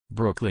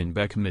Brooklyn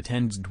Beckham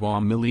attends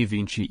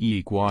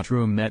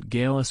 2024 Met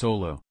Gala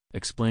solo,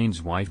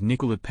 explains wife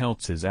Nicola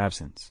Peltz's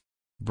absence.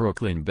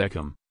 Brooklyn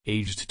Beckham,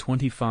 aged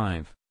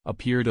 25,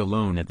 appeared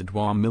alone at the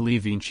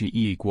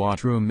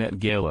 2024 Met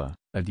Gala,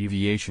 a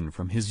deviation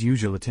from his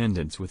usual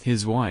attendance with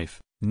his wife,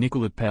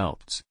 Nicola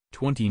Peltz,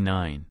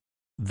 29.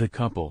 The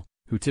couple,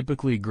 who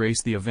typically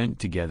grace the event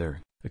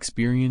together,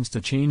 experienced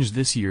a change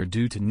this year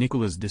due to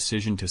Nicola's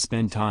decision to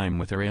spend time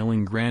with her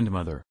ailing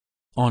grandmother.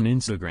 On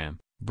Instagram,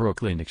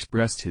 Brooklyn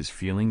expressed his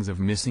feelings of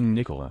missing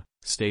Nicola,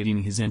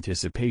 stating his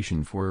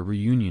anticipation for a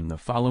reunion the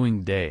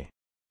following day.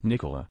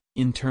 Nicola,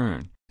 in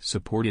turn,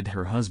 supported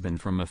her husband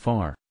from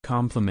afar,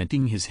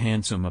 complimenting his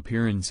handsome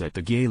appearance at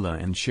the gala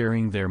and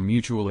sharing their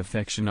mutual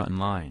affection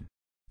online.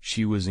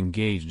 She was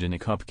engaged in a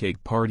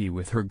cupcake party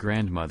with her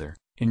grandmother,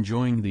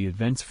 enjoying the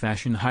event's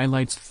fashion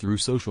highlights through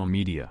social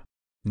media.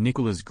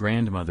 Nicola's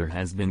grandmother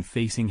has been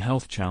facing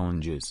health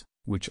challenges,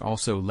 which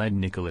also led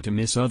Nicola to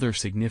miss other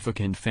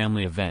significant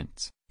family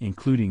events,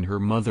 including her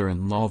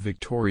mother-in-law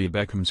Victoria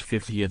Beckham's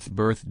 50th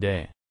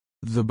birthday.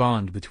 The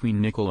bond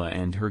between Nicola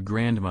and her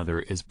grandmother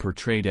is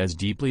portrayed as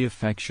deeply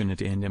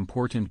affectionate and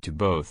important to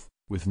both,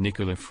 with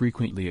Nicola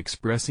frequently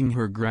expressing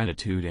her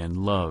gratitude and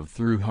love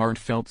through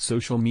heartfelt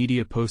social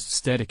media posts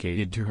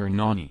dedicated to her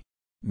nanny.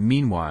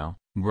 Meanwhile,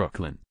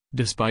 Brooklyn,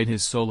 despite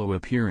his solo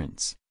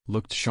appearance,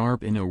 looked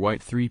sharp in a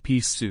white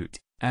three-piece suit,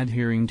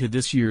 adhering to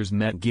this year's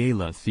Met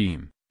Gala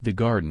theme, the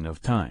Garden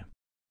of Time.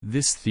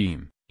 This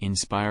theme,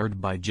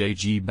 inspired by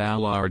J.G.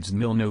 Ballard's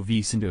Mil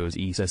Novecentos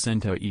y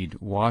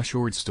Sesenta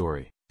short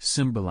story,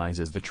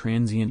 symbolizes the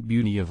transient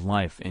beauty of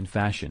life and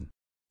fashion.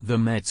 The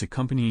Met's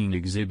accompanying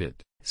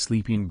exhibit,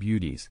 Sleeping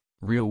Beauties,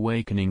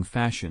 Reawakening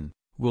Fashion,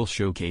 will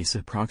showcase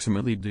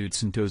approximately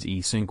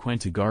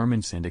 250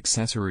 garments and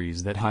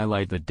accessories that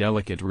highlight the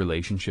delicate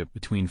relationship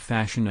between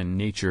fashion and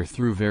nature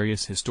through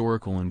various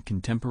historical and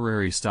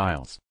contemporary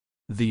styles.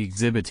 The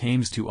exhibit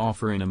aims to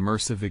offer an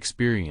immersive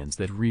experience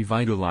that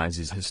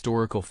revitalizes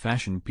historical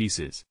fashion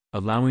pieces,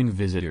 allowing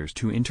visitors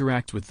to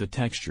interact with the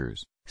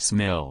textures,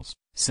 smells,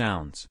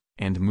 sounds,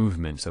 and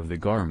movements of the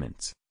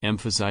garments,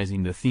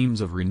 emphasizing the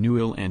themes of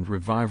renewal and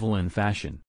revival in fashion.